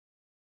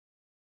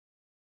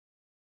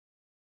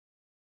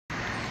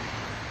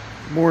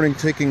Morning,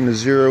 taking the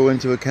zero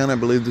into account. I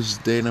believe this is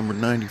day number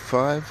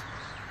 95,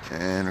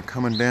 and we're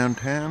coming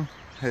downtown,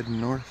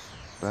 heading north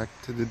back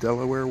to the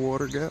Delaware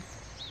Water Gap.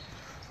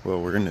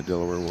 Well, we're in the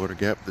Delaware Water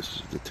Gap. This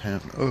is the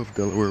town of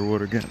Delaware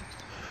Water Gap.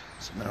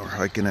 So now we're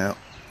hiking out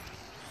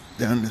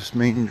down this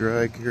main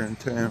drag here in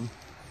town,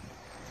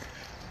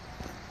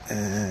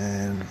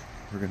 and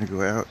we're going to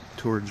go out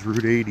towards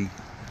Route 80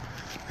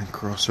 and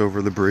cross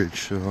over the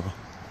bridge. So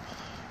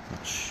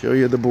I'll show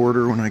you the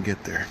border when I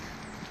get there.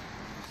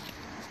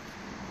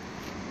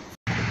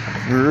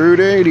 Route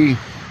 80,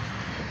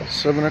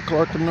 7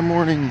 o'clock in the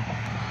morning,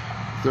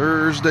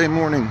 Thursday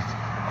morning.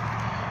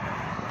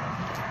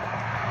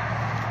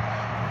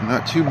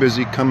 Not too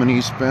busy coming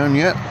eastbound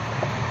yet.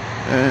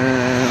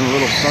 And a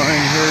little sign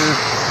here,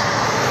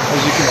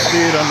 as you can see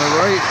it on the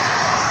right,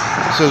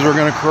 it says we're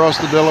going to cross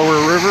the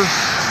Delaware River,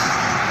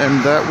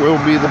 and that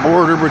will be the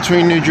border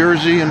between New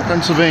Jersey and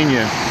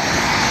Pennsylvania.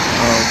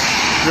 I'll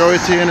show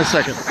it to you in a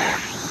second.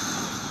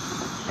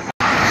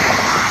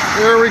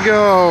 There we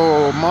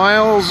go,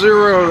 mile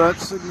 0, that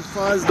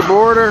signifies the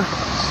border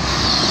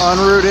on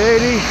Route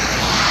 80.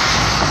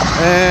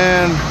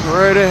 And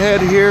right ahead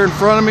here in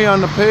front of me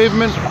on the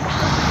pavement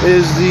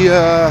is the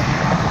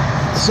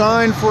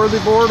sign for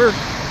the border.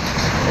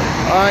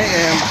 I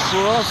am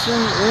crossing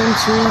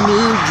into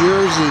New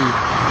Jersey.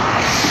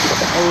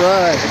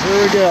 Alright, here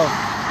we go.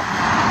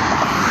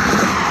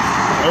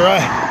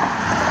 Alright,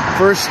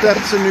 first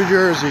steps in New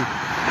Jersey.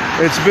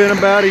 It's been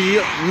about a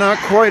year, not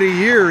quite a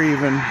year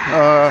even,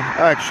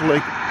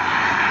 actually,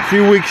 a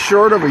few weeks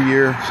short of a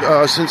year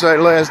since I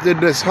last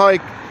did this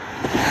hike,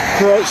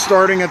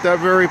 starting at that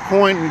very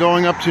point and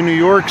going up to New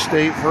York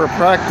State for a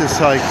practice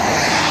hike.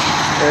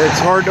 It's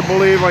hard to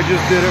believe I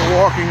just did it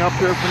walking up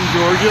here from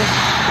Georgia,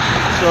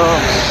 so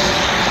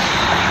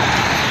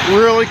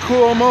really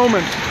cool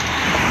moment.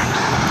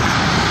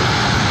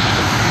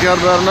 Got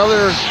about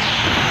another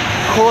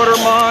quarter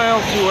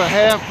mile to a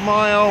half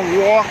mile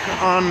walk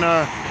on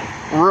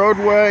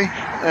roadway,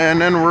 and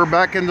then we're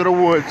back into the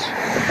woods.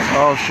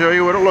 I'll show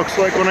you what it looks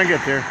like when I get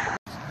there.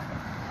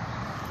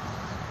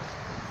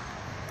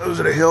 Those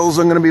are the hills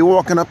I'm going to be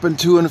walking up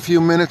into in a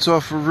few minutes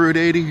off of Route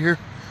 80 here.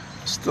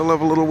 Still have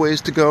a little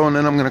ways to go, and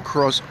then I'm going to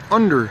cross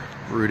under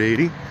Route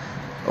 80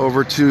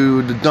 over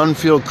to the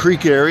Dunfield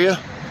Creek area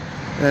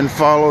and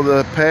follow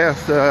the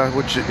path,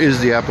 which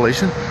is the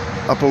Appalachian,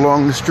 up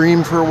along the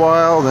stream for a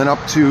while, then up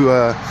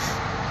to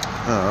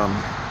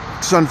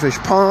Sunfish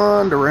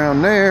Pond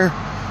around there.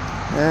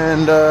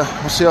 And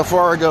we'll see how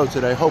far I go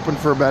today. Hoping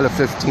for about a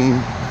 15.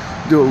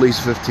 Do at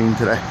least 15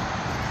 today.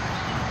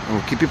 And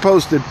we'll keep you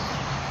posted.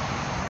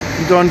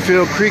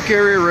 Dunfield Creek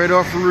area right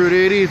off of Route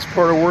 80. It's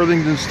part of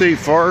Worthington State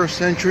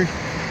Forest entry.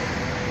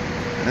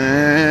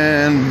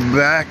 And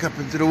back up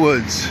into the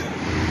woods.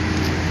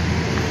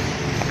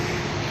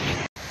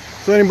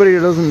 So anybody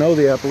that doesn't know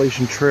the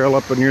Appalachian Trail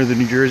up near the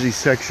New Jersey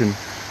section,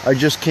 I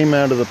just came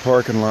out of the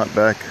parking lot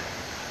back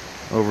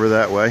over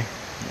that way,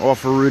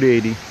 off of Route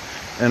 80.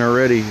 And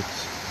already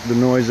the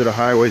noise of the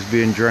highway is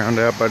being drowned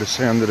out by the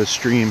sound of the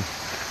stream.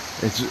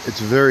 It's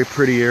a very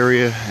pretty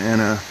area,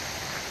 and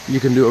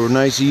you can do a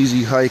nice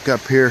easy hike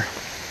up here.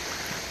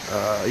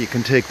 You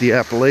can take the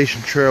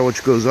Appalachian Trail,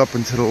 which goes up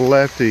and to the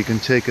left, or you can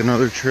take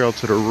another trail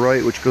to the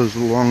right, which goes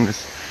along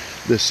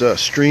this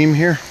stream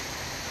here.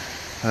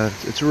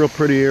 It's a real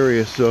pretty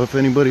area, so if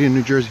anybody in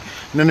New Jersey...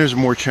 And then there's a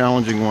more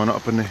challenging one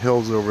up in the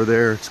hills over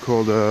there. It's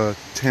called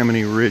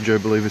Tammany Ridge, I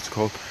believe it's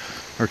called,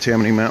 or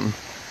Tammany Mountain.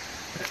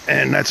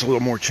 And that's a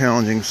little more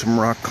challenging, some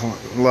rock,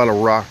 a lot of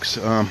rocks.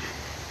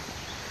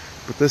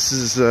 But this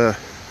is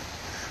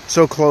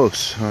so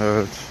close.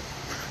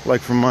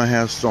 Like from my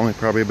house, it's only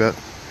probably about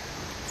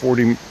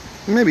 40,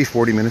 maybe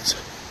 40 minutes.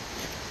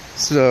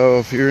 So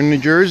if you're in New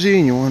Jersey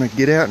and you want to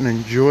get out and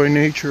enjoy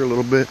nature a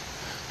little bit,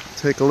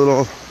 take a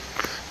little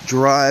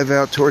drive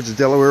out towards the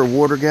Delaware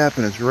Water Gap,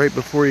 and it's right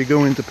before you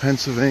go into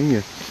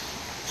Pennsylvania.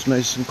 It's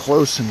nice and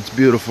close and it's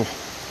beautiful.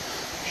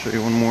 Show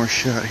you one more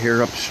shot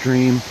here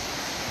upstream.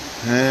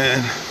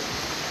 And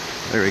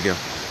there we go.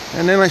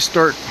 And then I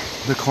start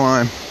the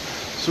climb.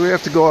 So we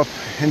have to go up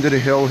into the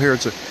hill here.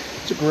 It's a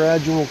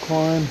gradual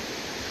climb.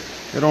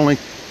 It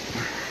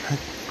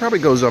probably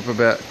goes up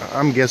about,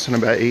 I'm guessing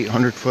about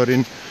 800 foot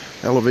in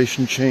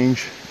elevation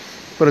change.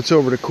 But it's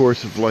over the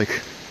course of like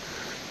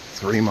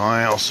 3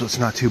 miles, so it's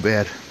not too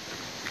bad.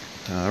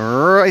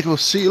 Alright, we'll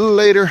see you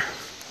later.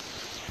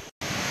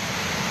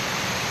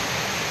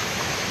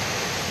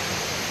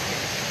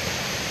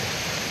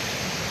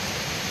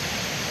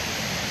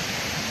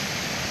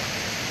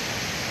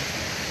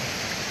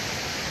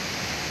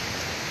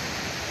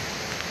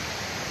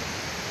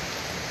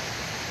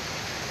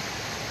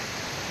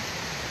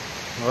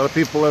 A lot of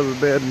people have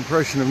a bad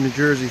impression of New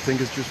Jersey,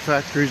 think it's just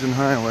factories and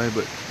highway,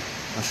 but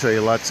I'll show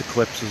you lots of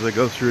clips as I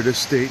go through this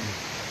state and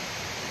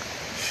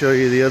show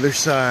you the other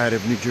side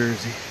of New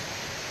Jersey.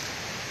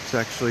 It's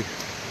actually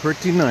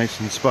pretty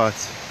nice in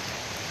spots.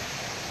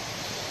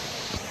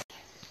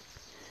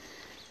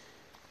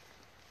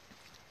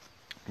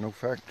 No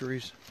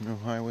factories, no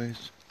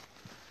highways,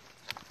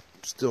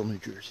 still New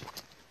Jersey.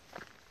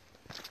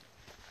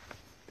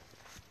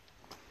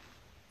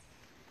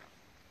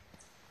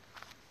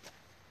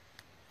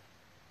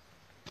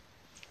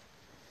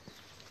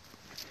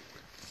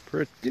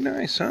 Pretty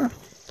nice, huh?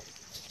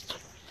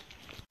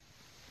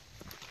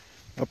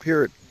 Up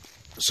here at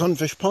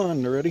Sunfish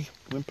Pond already.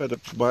 Went by the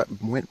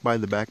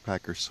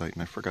backpacker site,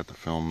 and I forgot to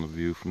film the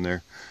view from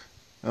there.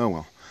 Oh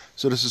well.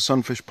 So this is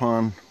Sunfish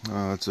Pond.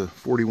 It's a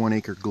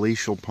 41-acre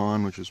glacial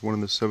pond, which is one of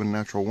the 7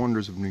 natural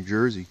wonders of New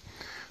Jersey.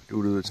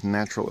 Due to its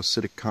natural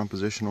acidic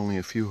composition, only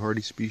a few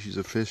hardy species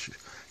of fish,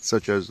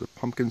 such as the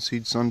pumpkin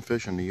seed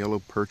sunfish and the yellow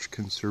perch,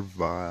 can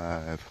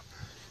survive.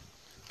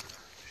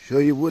 Show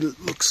you what it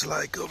looks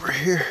like over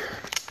here.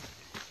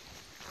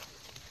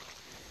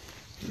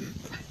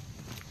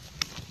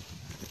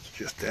 It's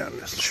just down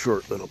this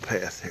short little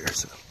path here,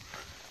 so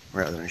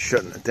rather than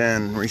shutting it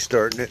down and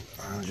restarting it,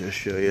 I'll just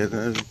show you.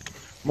 There's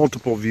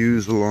multiple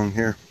views along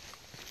here.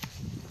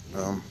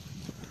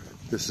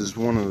 This is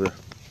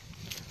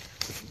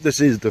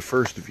the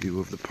first view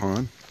of the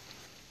pond,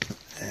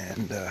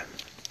 and the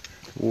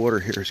water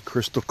here is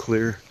crystal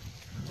clear.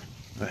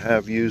 I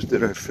have used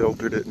it, I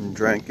filtered it and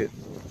drank it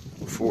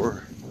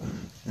before,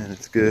 and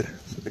it's good.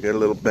 So they got a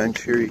little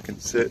bench here you can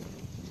sit,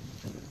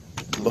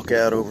 look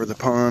out over the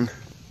pond,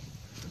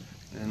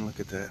 and look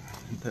at that.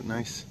 Isn't that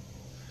nice?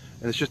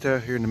 And it's just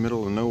out here in the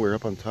middle of nowhere,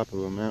 up on top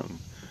of a mountain,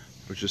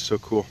 which is so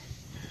cool.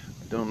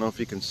 I don't know if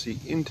you can see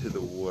into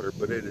the water,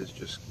 but it is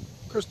just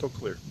crystal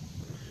clear.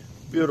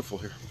 Beautiful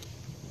here.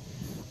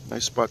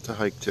 Nice spot to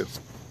hike too.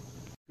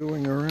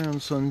 Going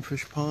around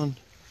Sunfish Pond,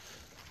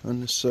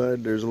 on this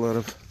side there's a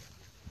little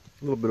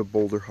bit of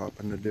boulder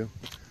hopping to do,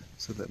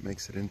 so that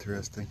makes it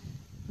interesting.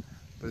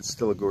 But it's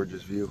still a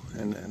gorgeous view,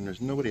 and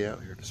there's nobody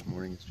out here this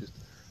morning. It's just,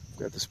 I've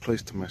got this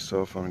place to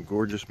myself on a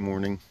gorgeous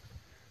morning.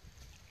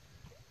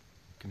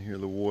 You can hear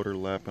the water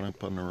lapping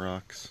up on the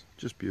rocks.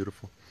 Just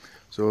beautiful.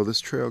 So this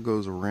trail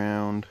goes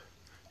around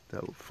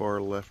that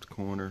far left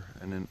corner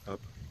and then up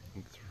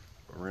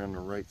around the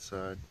right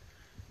side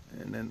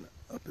and then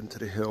up into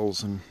the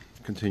hills and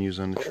continues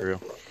on the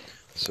trail.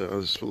 So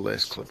this is the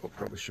last clip I'll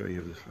probably show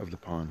you of the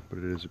pond, but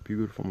it is a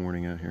beautiful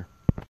morning out here.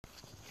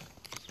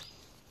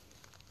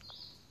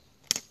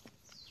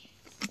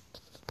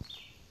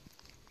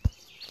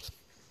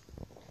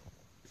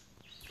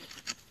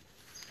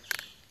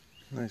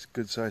 Nice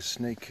good sized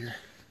snake here.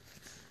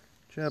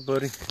 Good job,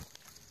 buddy.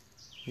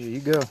 Here you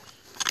go.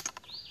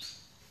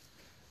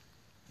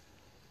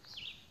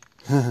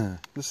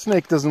 The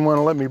snake doesn't want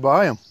to let me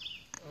buy him.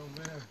 Oh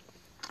man.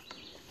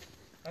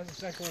 That's the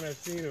second one I've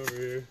seen over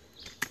here.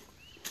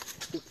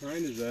 What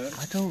kind is that?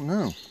 I don't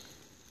know.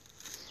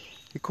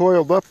 He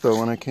coiled up though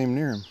when I came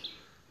near him.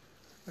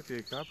 Might be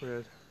a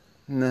copperhead.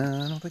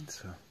 No, I don't think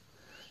so.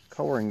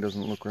 Coloring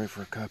doesn't look right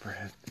for a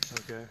copperhead.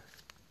 Okay.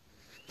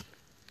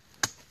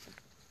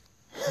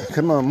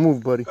 Come on,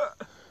 move, buddy.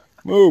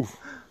 Move.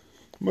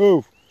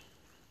 Move.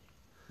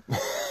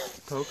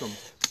 Poke him.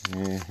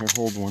 Yeah, here,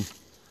 hold one.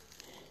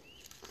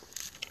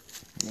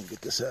 I'm gonna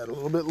get this out a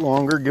little bit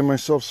longer, give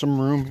myself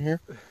some room here.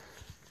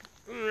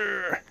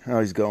 Oh,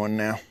 he's going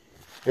now.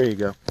 There you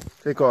go.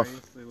 Take off.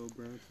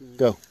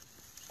 Go.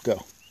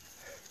 Go.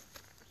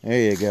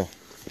 There you go.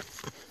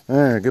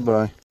 Alright,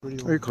 goodbye.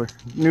 Very clear.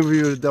 New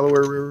view of the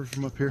Delaware River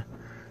from up here.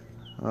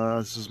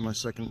 This is my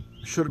second,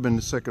 should have been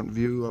the second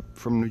view up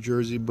from New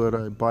Jersey, but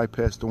I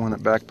bypassed the one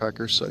at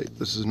Backpacker site.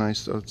 This is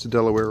nice though. It's the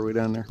Delaware way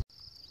down there.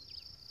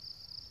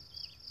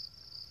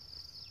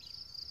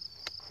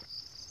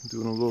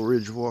 Doing a little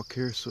ridge walk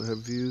here, so I have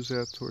views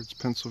out towards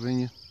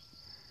Pennsylvania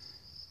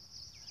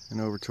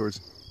and over towards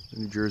the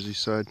New Jersey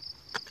side.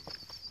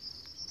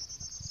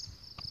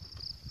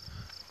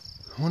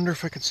 I wonder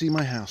if I could see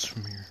my house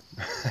from here.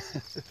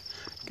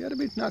 Gotta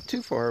be not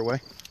too far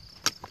away.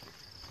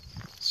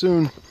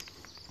 Soon.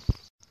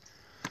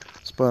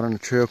 Spot on a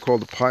trail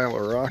called the Pile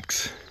of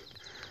Rocks.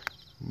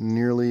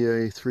 Nearly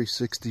a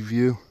 360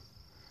 view.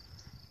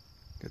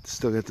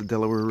 Still got the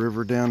Delaware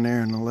River down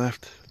there on the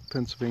left,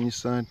 Pennsylvania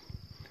side.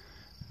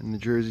 And the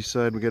Jersey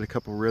side, we got a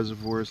couple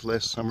reservoirs.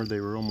 Last summer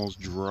they were almost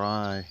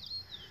dry,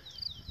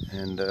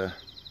 and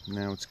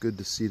now it's good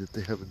to see that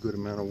they have a good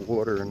amount of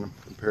water in them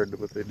compared to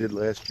what they did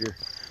last year.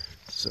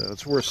 So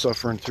it's worth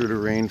suffering through the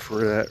rain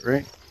for that,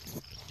 right?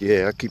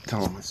 Yeah, I keep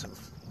telling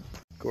myself.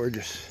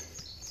 Gorgeous.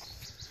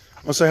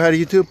 Want to say hi to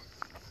YouTube?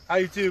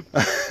 Hi YouTube.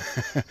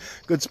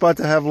 Good spot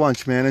to have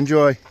lunch, man.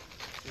 Enjoy.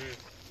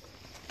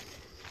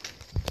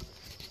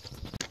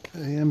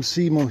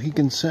 AMC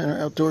Mohican Center,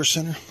 Outdoor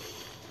Center.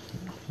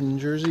 In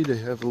Jersey, they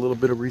have a little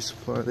bit of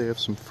resupply. They have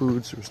some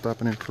food, so we're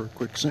stopping in for a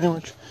quick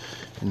sandwich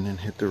and then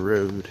hit the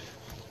road.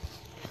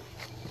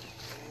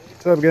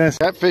 What's up, guys?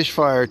 Catfish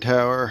Fire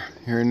Tower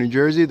here in New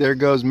Jersey. There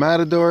goes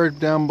Matador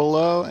down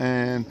below,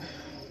 and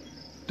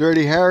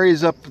Dirty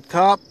Harry's up the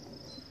top,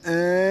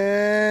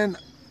 and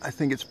I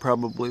think it's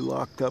probably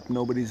locked up.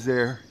 Nobody's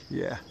there.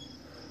 Yeah,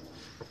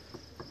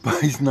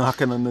 but he's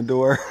knocking on the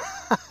door.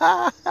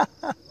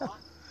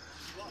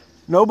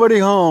 Nobody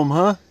home,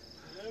 huh?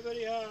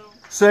 Nobody home.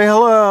 Say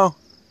hello.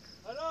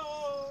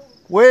 Hello.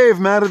 Wave,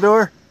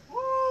 Matador.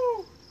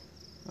 Woo.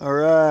 All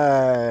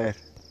right.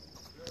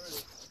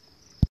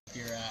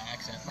 Your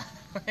accent.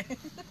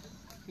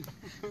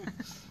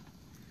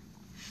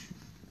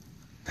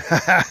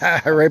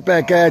 Right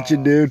back at you,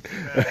 dude.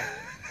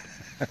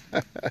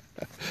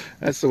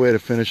 That's the way to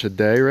finish a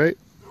day, right?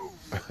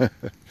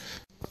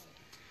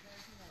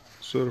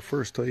 So the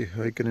first day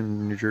hiking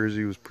in New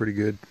Jersey was pretty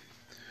good.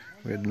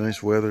 We had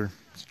nice weather.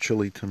 It's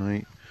chilly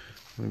tonight.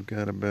 We've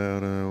got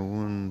about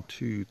 1,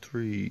 2,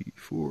 3,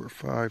 4,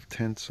 5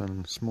 tents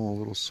on a small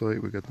little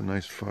site. We got the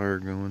nice fire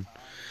going,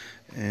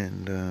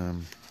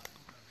 and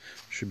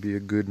should be a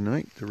good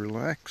night to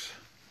relax.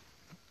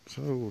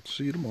 So we'll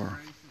see you tomorrow.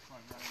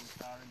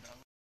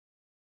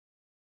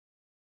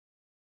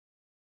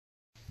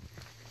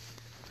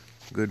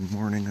 Good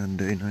morning on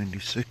day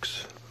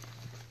 96.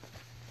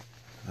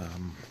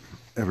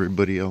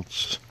 Everybody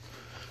else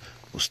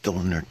was still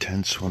in their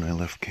tents when I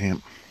left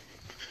camp.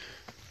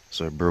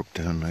 So I broke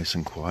down nice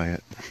and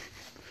quiet,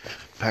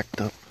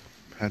 packed up,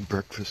 had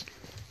breakfast,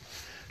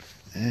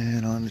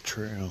 and on the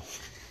trail.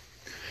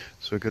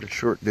 So I got a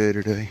short day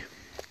today,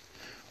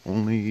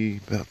 only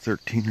about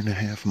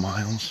 13.5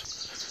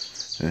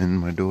 miles, and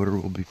my daughter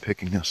will be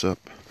picking us up.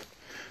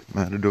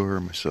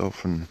 Matador,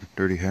 myself, and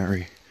Dirty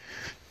Harry.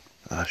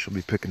 She'll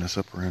be picking us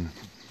up around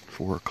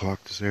 4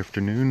 o'clock this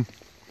afternoon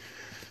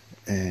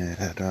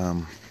at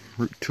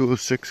Route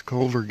 206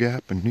 Culver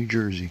Gap in New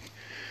Jersey.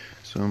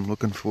 So I'm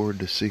looking forward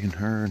to seeing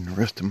her and the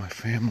rest of my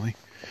family,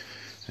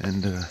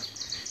 and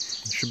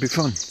it should be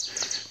fun.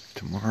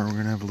 Tomorrow we're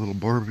going to have a little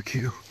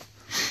barbecue.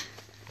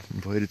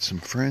 Invited some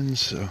friends,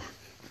 so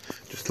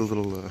just a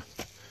little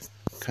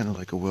kind of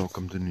like a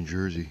welcome to New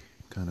Jersey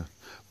kind of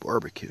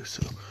barbecue.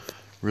 So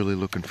really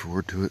looking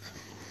forward to it.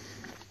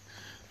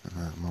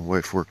 My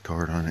wife worked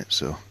hard on it,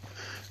 so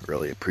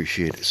really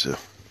appreciate it. So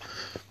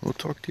we'll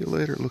talk to you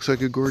later. It looks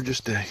like a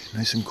gorgeous day.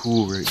 Nice and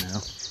cool right now.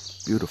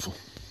 Beautiful.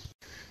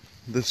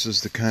 This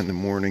is the kind of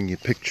morning you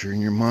picture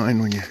in your mind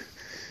when you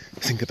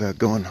think about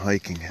going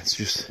hiking. It's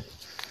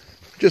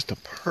just a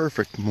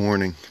perfect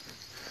morning.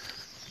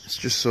 It's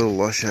just so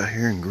lush out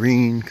here and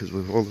green because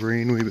with all the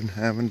rain we've been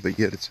having, but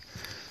yet it's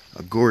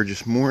a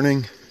gorgeous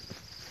morning.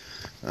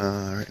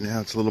 Right now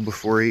it's a little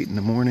before 8 in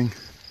the morning,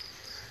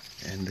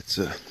 and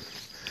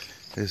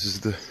this is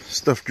the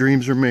stuff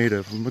dreams are made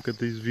of. And look at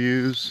these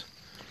views.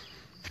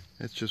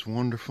 It's just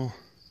wonderful.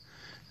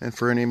 And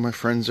for any of my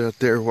friends out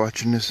there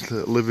watching this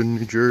that live in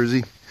New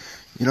Jersey,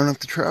 you don't have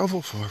to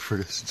travel far for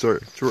this.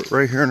 It's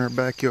right here in our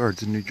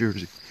backyards in New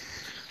Jersey.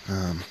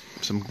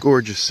 Some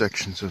gorgeous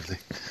sections of the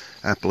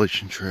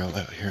Appalachian Trail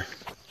out here.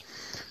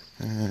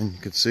 And you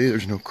can see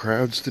there's no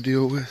crowds to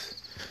deal with.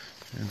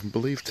 And I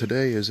believe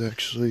today is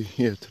actually,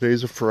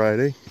 today's a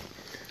Friday.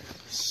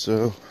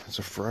 So it's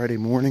a Friday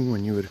morning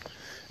when you would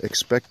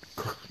expect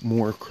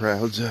more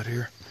crowds out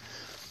here.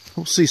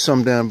 We'll see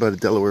some down by the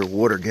Delaware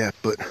Water Gap,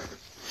 but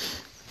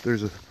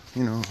there's a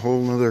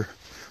whole nother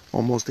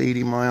almost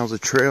 80 miles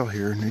of trail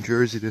here in New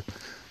Jersey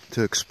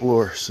to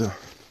explore. So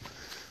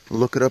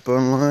look it up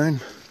online.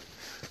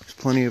 There's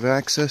plenty of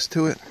access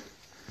to it.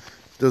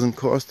 Doesn't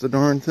cost a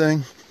darn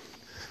thing,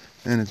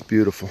 and it's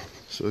beautiful.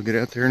 So get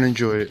out there and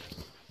enjoy it.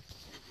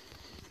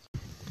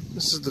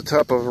 This is the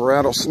top of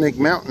Rattlesnake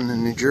Mountain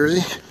in New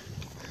Jersey.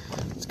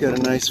 It's got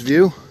a nice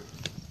view.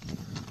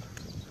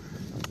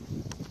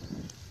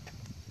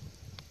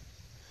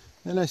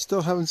 And I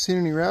still haven't seen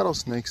any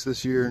rattlesnakes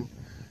this year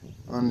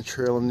on the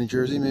trail in New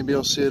Jersey. Maybe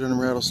I'll see it on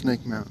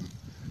Rattlesnake Mountain.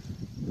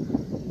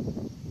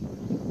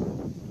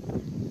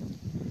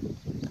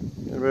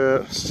 Got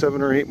about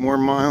 7 or 8 more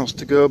miles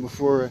to go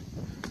before I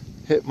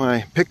hit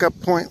my pickup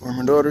point where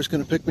my daughter's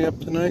going to pick me up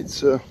tonight.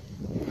 So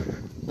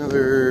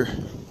another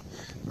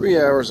 3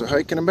 hours of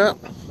hiking,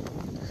 about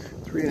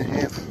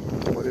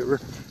 3.5, whatever.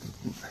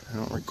 I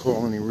don't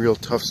recall any real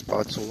tough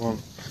spots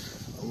along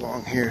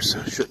here, so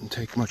it shouldn't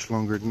take much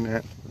longer than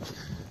that.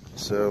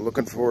 So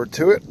looking forward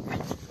to it,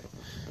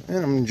 and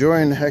I'm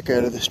enjoying the heck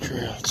out of this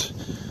trail.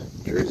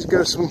 Jersey's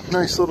got some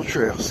nice little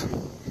trails.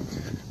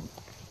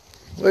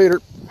 Later.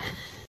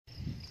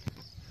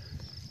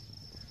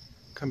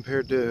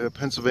 Compared to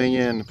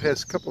Pennsylvania and the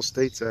past couple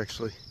states,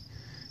 actually,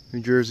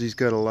 New Jersey's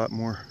got a lot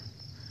more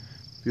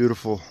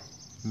beautiful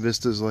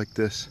vistas like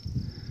this.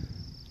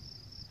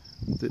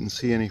 Didn't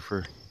see any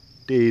for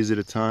days at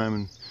a time,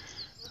 and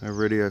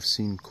already I've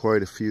seen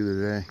quite a few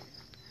today.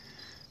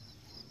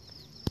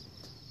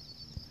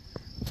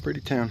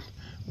 Pretty town.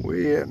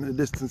 Way out in the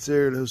distance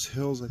there, those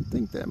hills, I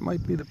think that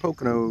might be the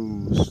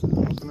Poconos.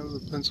 Poconos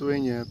of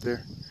Pennsylvania out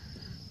there.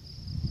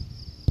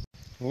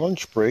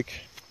 Lunch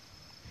break.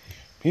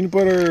 Peanut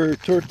butter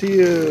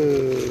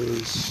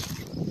tortillas.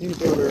 Peanut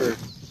butter.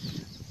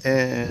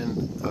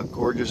 And a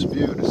gorgeous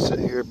view to sit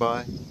here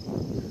by.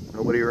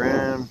 Nobody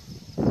around.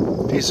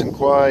 Peace and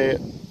quiet.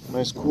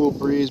 Nice cool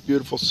breeze,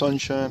 beautiful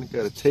sunshine.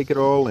 Got to take it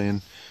all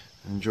in.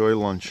 Enjoy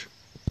lunch.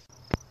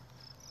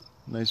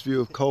 Nice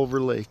view of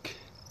Culver Lake.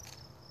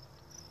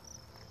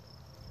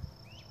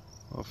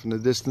 Off in the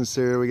distance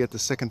there, we got the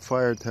second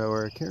fire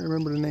tower. I can't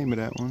remember the name of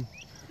that one.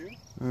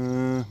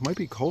 Might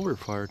be Culver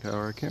Fire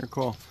Tower. I can't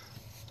recall.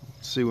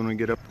 Let's see when we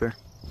get up there.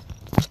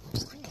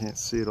 If I can't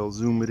see it, I'll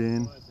zoom it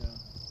in.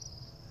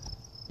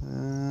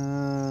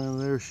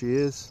 There she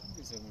is.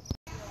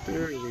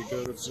 there we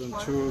go. It's on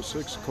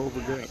 206 Culver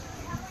Gap.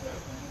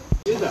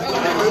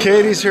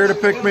 Katie's here to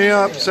pick me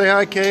up. Say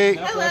hi, Kate.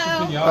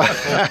 Hello.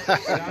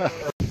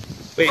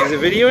 Wait, is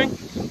it videoing?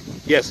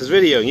 Yes, it's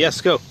videoing.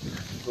 Yes, go.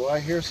 Do I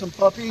hear some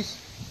puppies?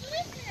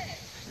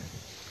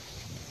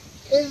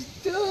 It's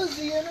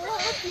Doozy and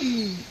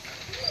Rocky.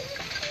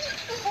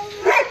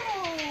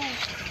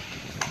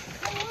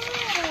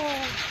 Hello.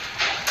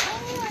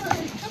 Hi,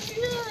 come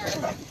here.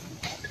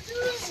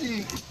 Doozy.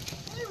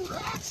 You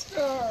rock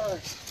star.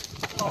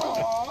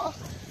 Aww.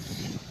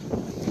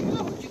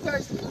 Yeah, what you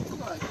guys look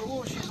like?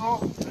 Oh,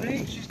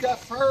 she's got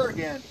fur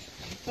again.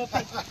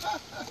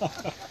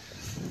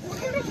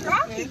 Where did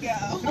Rocky go?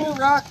 Come here,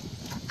 Rock.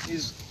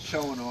 He's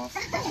showing off.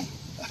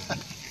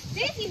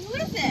 Daisy, who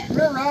is it? Come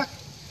here, Rock.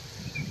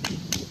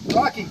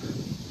 Rocky.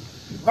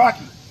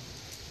 Rocky.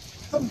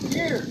 Come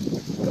here.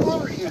 Come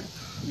over here.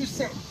 You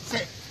sit.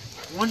 Sit.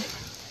 One.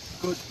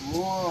 Good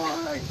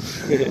boy.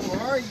 Who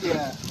are you?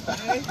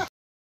 Hey.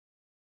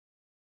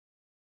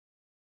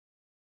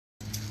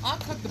 I'll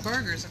cook the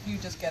burgers if you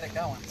just get it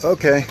going.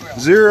 Okay.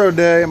 0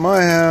 day at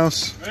my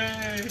house.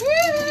 Hey.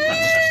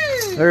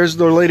 There's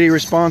the lady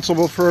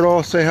responsible for it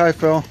all. Say hi,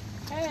 Phil.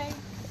 Hey.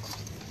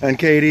 And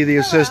Katie, the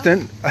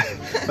assistant.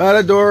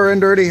 Matador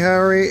and Dirty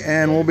Harry,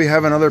 and we'll be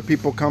having other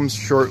people come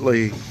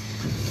shortly.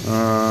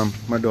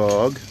 My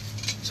dog.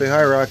 Say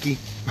hi, Rocky.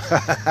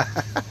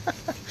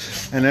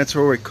 And that's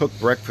where we cooked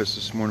breakfast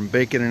this morning.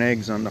 Bacon and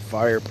eggs on the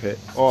fire pit.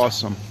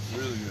 Awesome.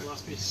 Really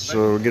good.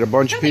 So we get a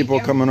bunch of people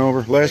coming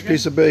over. Last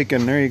piece of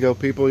bacon. There you go,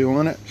 people. You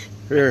want it?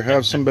 Here,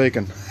 have some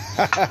bacon.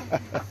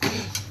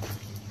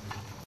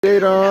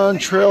 Update on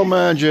Trail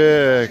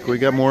Magic. We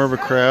got more of a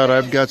crowd.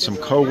 I've got some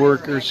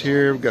co-workers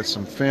here. We've got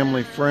some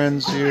family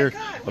friends here.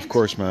 Of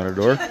course,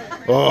 Matador.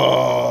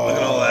 Oh, look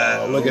at all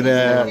that. Look at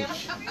that.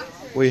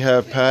 We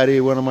have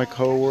Patty, one of my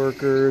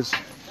co-workers.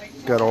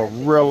 Got all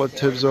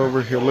relatives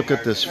over here. Look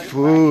at this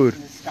food.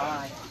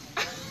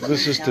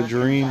 This is to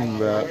dream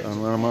about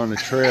when I'm on the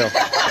trail.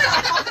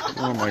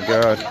 Oh my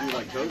God.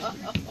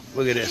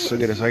 Look at this. Look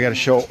at this. I got to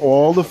show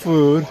all the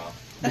food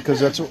because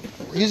that's what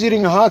he's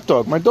eating a hot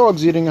dog. My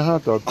dog's eating a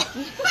hot dog.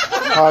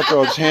 Hot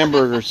dogs,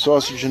 hamburgers,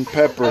 sausage and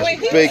peppers,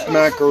 baked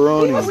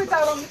macaroni.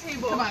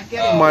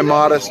 My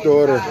modest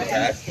daughter.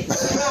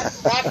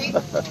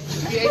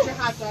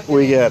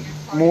 We got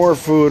more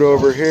food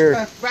over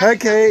here. Hi,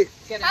 Kate.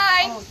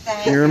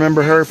 Hi. You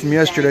remember her from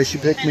yesterday? She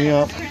picked me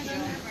up.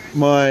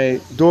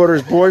 My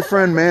daughter's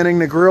boyfriend manning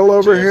the grill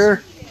over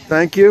here.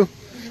 Thank you.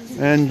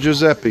 And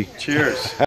Giuseppe. Cheers.